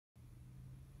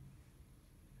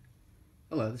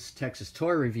Hello, this is Texas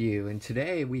Toy Review, and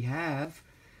today we have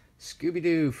Scooby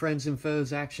Doo Friends and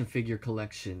Foes action figure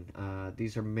collection.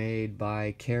 These are made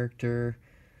by Character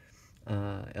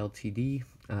Ltd.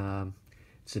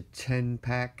 It's a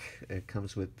 10-pack. It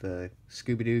comes with the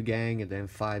Scooby-Doo gang and then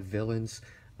 5 villains.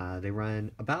 They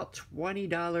run about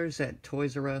 $20 at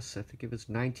Toys R Us. I think it was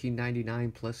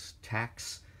 $19.99 plus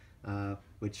tax,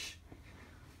 which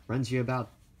runs you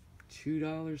about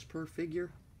 $2 per figure.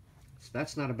 So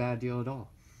that's not a bad deal at all,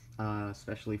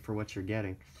 especially for what you're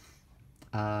getting.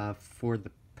 For the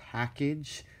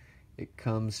package, it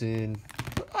comes in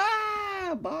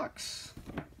a box.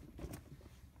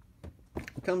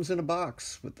 It comes in a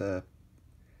box with a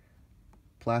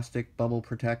plastic bubble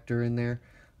protector in there.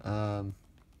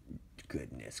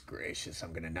 Goodness gracious,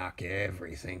 I'm gonna knock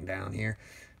everything down here.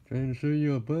 Trying to show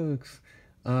you a box.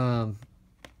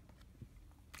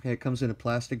 It comes in a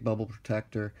plastic bubble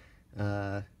protector.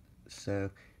 So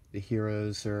the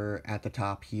heroes are at the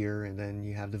top here, and then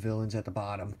you have the villains at the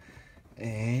bottom.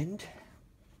 And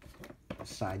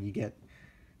side you get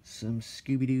some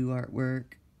Scooby-Doo artwork.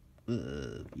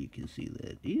 You can see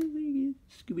that.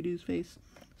 Scooby-Doo's face.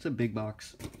 It's a big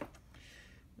box.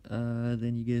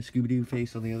 Then you get a Scooby-Doo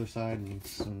face on the other side and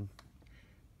some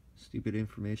stupid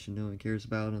information no one cares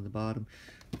about on the bottom.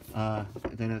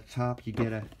 Then at the top you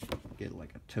get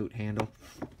like a tote handle.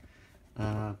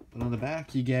 But on the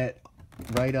back you get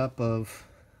write-up of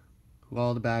who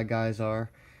all the bad guys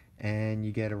are, and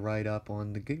you get a write-up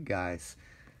on the good guys.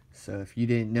 So if you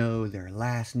didn't know their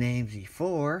last names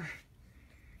before,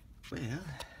 well,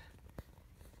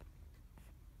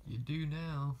 you do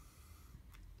now.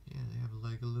 Yeah, they have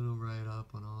like a little write-up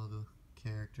on all the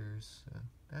characters, so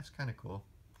that's kind of cool.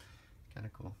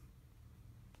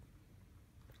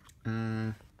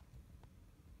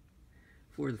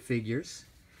 For the figures,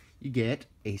 you get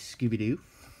a Scooby-Doo.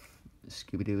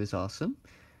 Scooby-Doo is awesome.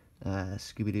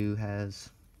 Scooby-Doo has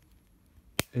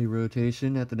a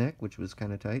rotation at the neck, which was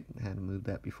kind of tight. I had to move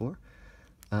that before.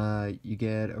 You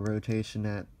get a rotation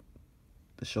at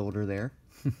the shoulder there.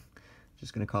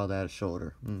 Just going to call that a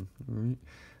shoulder.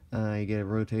 Right. You get a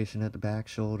rotation at the back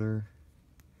shoulder.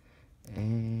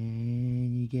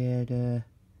 And you get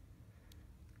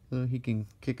he can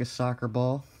kick a soccer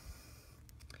ball.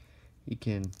 He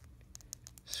can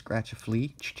scratch a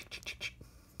flea.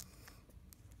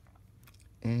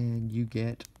 And you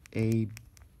get a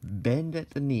bend at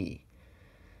the knee,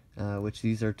 which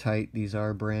these are tight. These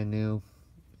are brand new,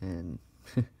 and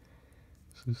so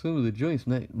some of the joints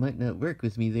might not work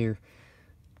with me there.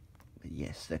 But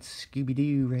yes, that's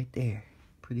Scooby-Doo right there.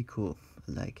 Pretty cool.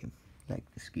 I like him. Like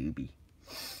the Scooby.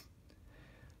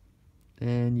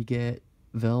 Then you get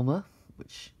Velma,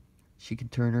 which she can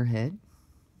turn her head.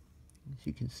 As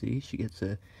you can see, she gets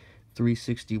a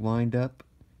 360 wind up.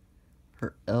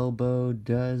 Her elbow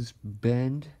does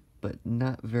bend, but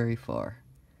not very far,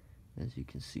 as you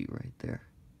can see right there.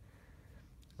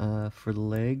 For the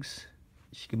legs,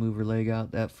 she can move her leg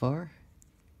out that far,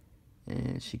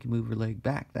 and she can move her leg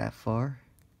back that far,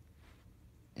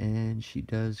 and she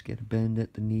does get a bend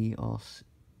at the knee also.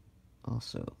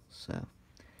 So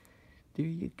there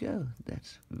you go.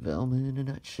 That's Velma in a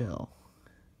nutshell.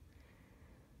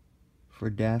 For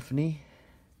Daphne,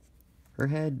 her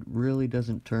head really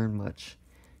doesn't turn much.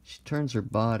 She turns her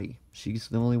body. She's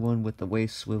the only one with the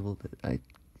waist swivel that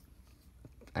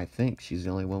I think she's the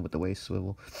only one with the waist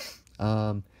swivel.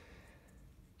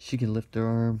 She can lift her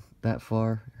arm that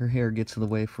far. Her hair gets in the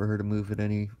way for her to move it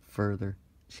any further.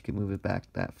 She can move it back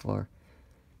that far.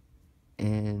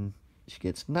 And she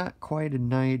gets not quite a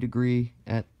 90-degree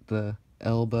at the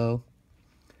elbow.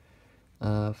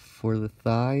 For the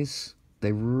thighs,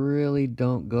 they really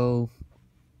don't go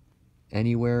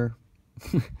anywhere.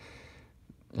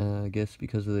 I guess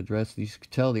because of the dress. You can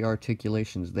tell the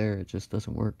articulation's there, it just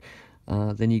doesn't work.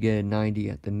 Then you get a 90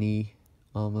 at the knee,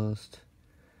 almost.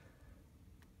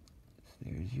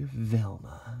 There's your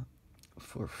Velma.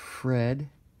 For Fred,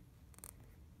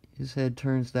 his head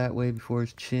turns that way before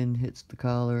his chin hits the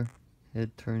collar.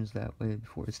 Head turns that way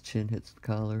before his chin hits the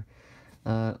collar.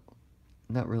 Not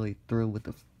really thrilled with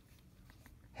the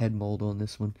head mold on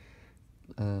this one.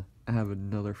 I have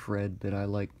another Fred that I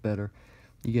like better.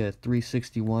 You get a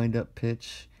 360 wind-up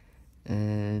pitch,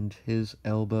 and his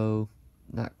elbow,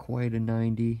 not quite a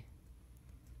 90.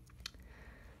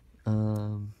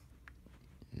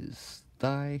 His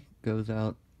thigh goes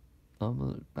out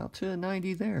almost about to a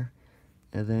 90 there,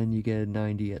 and then you get a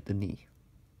 90 at the knee.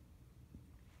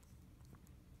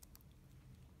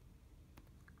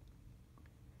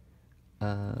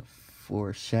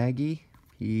 For Shaggy,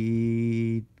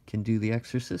 he can do the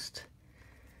Exorcist.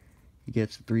 He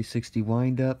gets a 360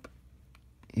 wind up.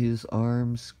 His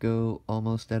arms go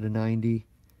almost at a 90.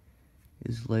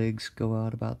 His legs go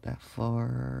out about that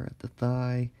far at the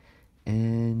thigh.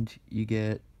 And you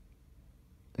get,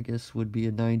 I guess would be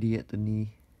a 90 at the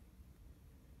knee.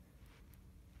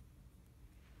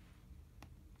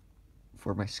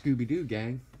 For my Scooby-Doo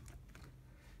gang,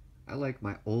 I like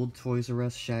my old Toys R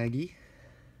Us Shaggy.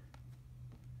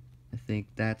 I think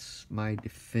that's my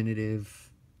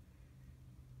definitive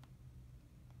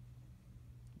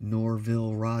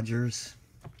Norville Rogers.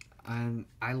 And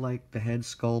I like the head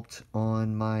sculpt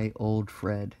on my old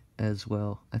Fred as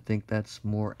well. I think that's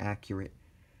more accurate.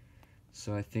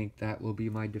 So I think that will be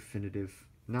my definitive.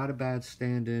 Not a bad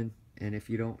stand-in, and if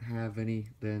you don't have any,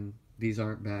 then these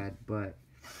aren't bad. But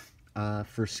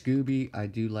for Scooby, I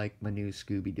do like my new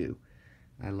Scooby-Doo.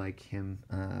 I like him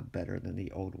better than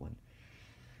the old one.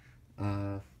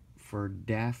 For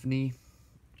Daphne,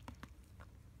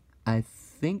 I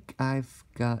think I've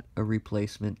got a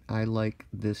replacement. I like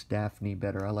this Daphne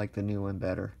better. I like the new one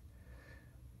better.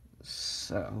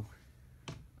 So,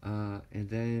 and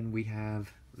then we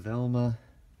have Velma.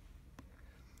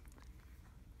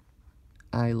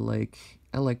 I like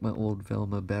my old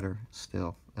Velma better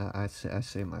still. I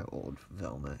say my old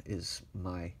Velma is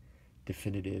my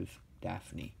definitive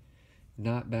Daphne.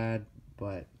 Not bad,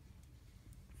 but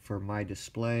for my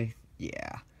display,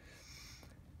 yeah.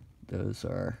 Those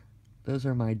are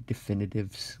my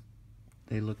definitives.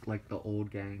 They look like the old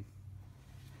gang.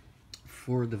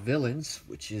 For the villains,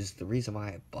 which is the reason why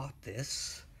I bought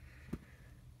this,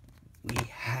 we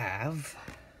have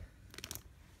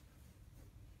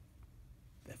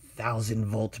the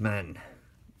 1000-volt man,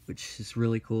 which is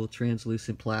really cool.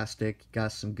 Translucent plastic,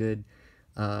 got some good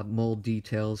mold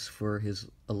details for his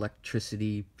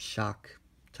electricity shock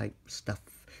type stuff,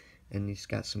 and he's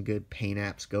got some good paint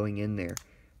apps going in there.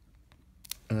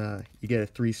 You get a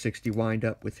 360 wind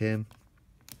up with him.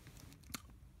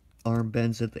 Arm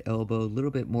bends at the elbow, a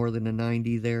little bit more than a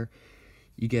 90 there.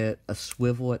 You get a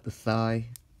swivel at the thigh.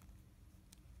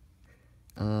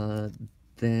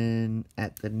 Then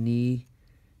at the knee,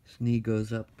 his knee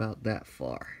goes up about that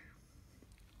far.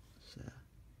 So,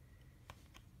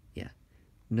 yeah.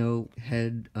 No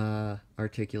head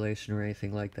articulation or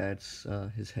anything like that. It's,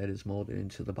 his head is molded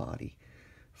into the body.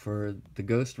 For the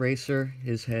Ghost Racer,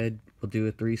 his head will do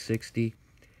a 360.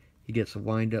 He gets a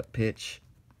wind-up pitch.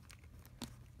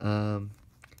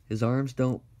 His arms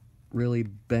don't really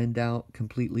bend out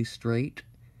completely straight,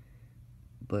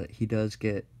 but he does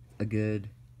get a good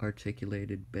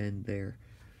articulated bend there.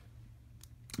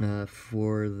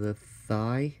 For the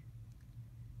thigh,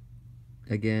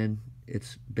 again,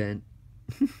 it's bent,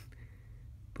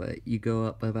 but you go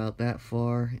up about that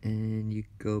far and you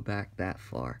go back that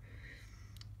far.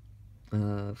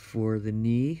 For the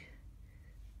knee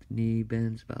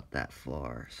bends about that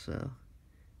far, so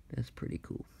that's pretty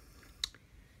cool.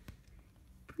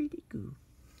 Pretty cool.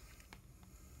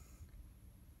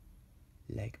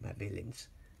 Like my villains.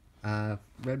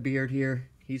 Redbeard here,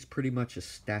 he's pretty much a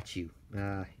statue.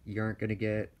 You aren't going to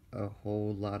get a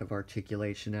whole lot of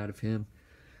articulation out of him.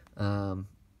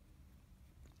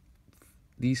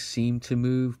 These seem to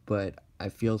move, but I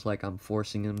feels like I'm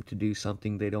forcing them to do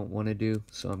something they don't want to do,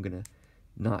 so I'm going to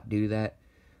not do that.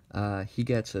 He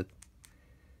gets a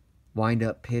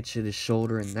wind-up pitch at his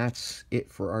shoulder, and that's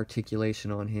it for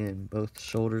articulation on him. Both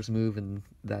shoulders move, and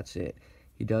that's it.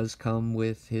 He does come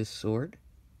with his sword,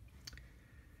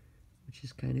 which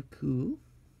is kind of cool.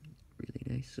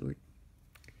 Really nice sword.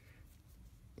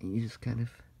 And you just kind of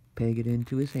peg it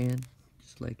into his hand,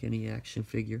 just like any action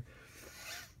figure.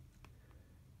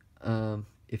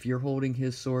 If you're holding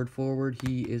his sword forward,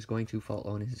 he is going to fall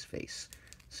on his face.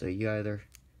 So you either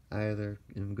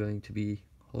am going to be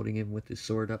holding him with his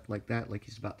sword up like that, like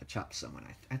he's about to chop someone.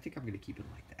 I think I'm going to keep him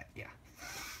like that, yeah.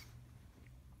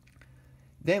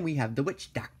 Then we have the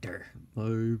Witch Doctor.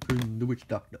 My friend, the Witch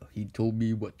Doctor. He told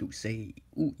me what to say.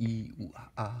 Ooh-ee,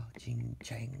 ooh-ah, ching,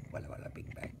 chang, walla walla,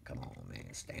 bing bang. Come on,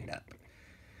 man, stand up.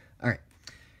 Alright.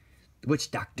 The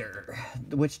Witch Doctor.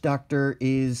 The Witch Doctor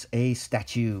is a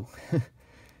statue.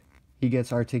 He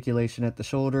gets articulation at the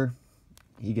shoulder.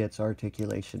 He gets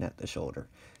articulation at the shoulder.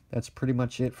 That's pretty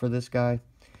much it for this guy.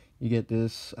 You get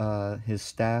this, his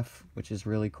staff, which is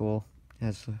really cool. It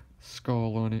has a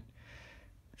skull on it,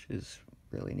 which is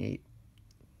really neat.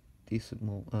 Decent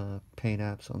paint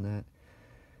apps on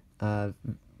that.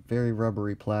 Very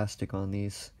rubbery plastic on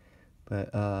these,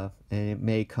 but and it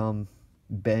may come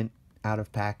bent out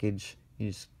of package. You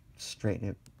just straighten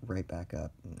it right back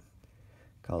up and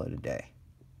call it a day.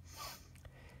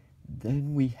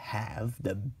 Then we have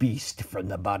the Beast from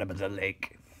the bottom of the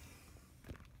lake.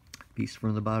 Beast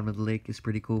from the bottom of the lake is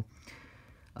pretty cool.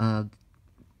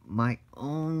 My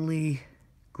only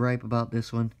gripe about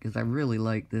this one, because I really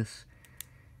like this,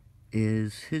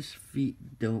 is his feet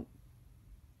don't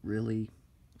really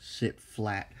sit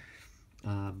flat.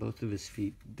 Both of his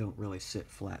feet don't really sit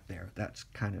flat there. That's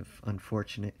kind of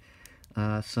unfortunate.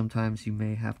 Sometimes you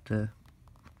may have to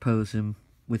pose him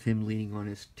with him leaning on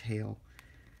his tail,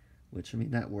 which, I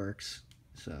mean, that works.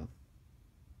 So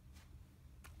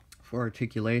for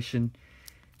articulation,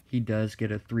 he does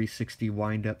get a 360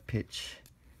 wind-up pitch.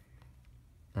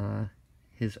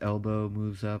 His elbow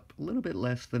moves up a little bit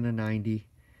less than a 90.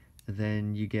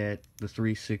 Then you get the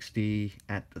 360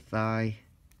 at the thigh,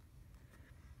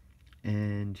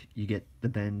 and you get the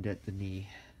bend at the knee.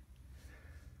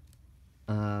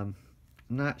 I'm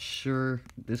not sure,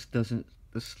 this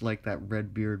like that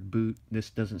Redbeard boot, this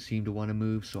doesn't seem to want to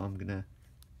move, so I'm gonna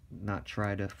not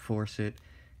try to force it,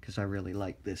 because I really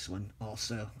like this one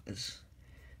also.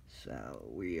 So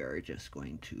we are just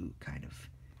going to kind of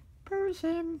pose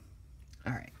him.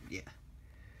 Alright, yeah.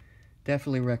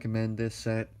 Definitely recommend this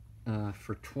set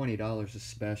for $20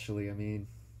 especially. I mean,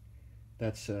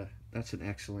 that's an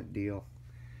excellent deal.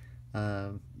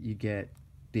 You get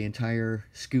the entire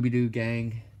Scooby-Doo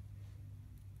gang,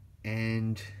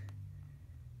 and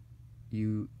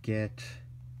you get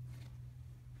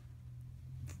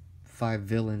 5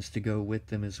 villains to go with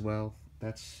them as well.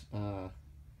 That's a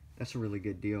really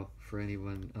good deal for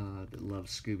anyone that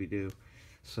loves Scooby-Doo.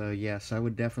 So yes, I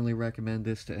would definitely recommend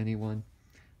this to anyone.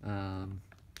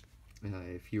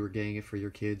 If you were getting it for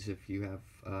your kids, if you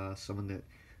have someone that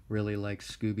really likes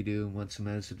Scooby-Doo and wants them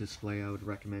as a display, I would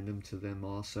recommend them to them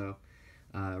also.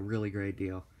 Really great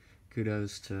deal.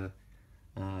 Kudos to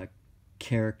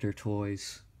Character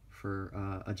Toys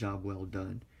for a job well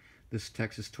done. This is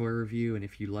Texas Toy Review, and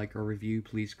if you like our review,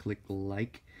 please click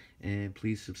like, and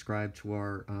please subscribe to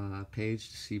our page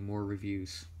to see more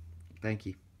reviews. Thank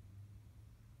you.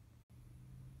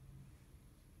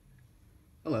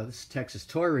 Hello, this is Texas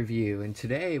Toy Review, and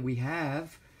today we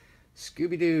have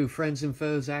Scooby-Doo Friends and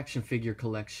Foes action figure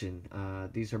collection.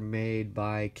 These are made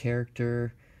by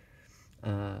Character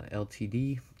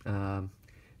Ltd.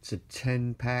 It's a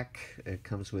 10-pack. It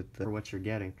comes with for what you're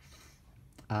getting.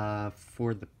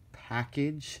 For the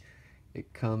package,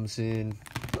 it comes in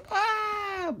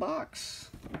a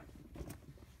box.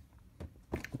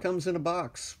 It comes in a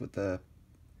box with a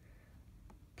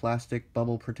plastic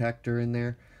bubble protector in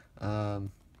there.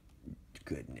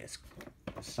 Goodness.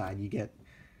 Side, you get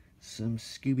some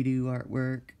Scooby-Doo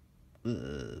artwork.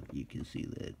 You can see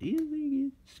that.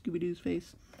 Scooby-Doo's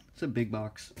face. It's a big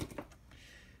box.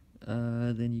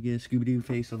 Then you get a Scooby-Doo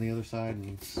face on the other side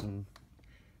and some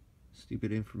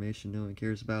stupid information no one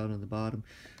cares about on the bottom.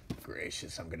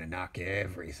 Gracious, I'm gonna knock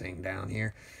everything down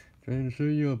here. Trying to show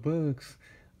you a box.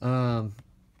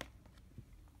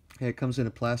 It comes in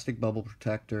a plastic bubble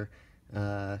protector.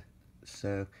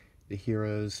 So the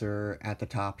heroes are at the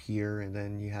top here, and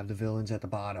then you have the villains at the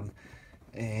bottom.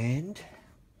 And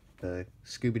the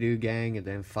Scooby-Doo gang, and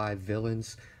then 5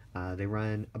 villains. They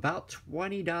run about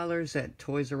 $20 at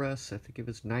Toys R Us. I think it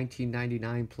was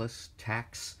 $19.99 plus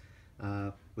tax,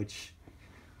 which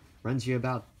runs you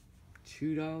about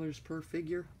 $2 per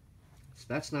figure. So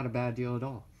that's not a bad deal at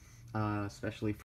all, especially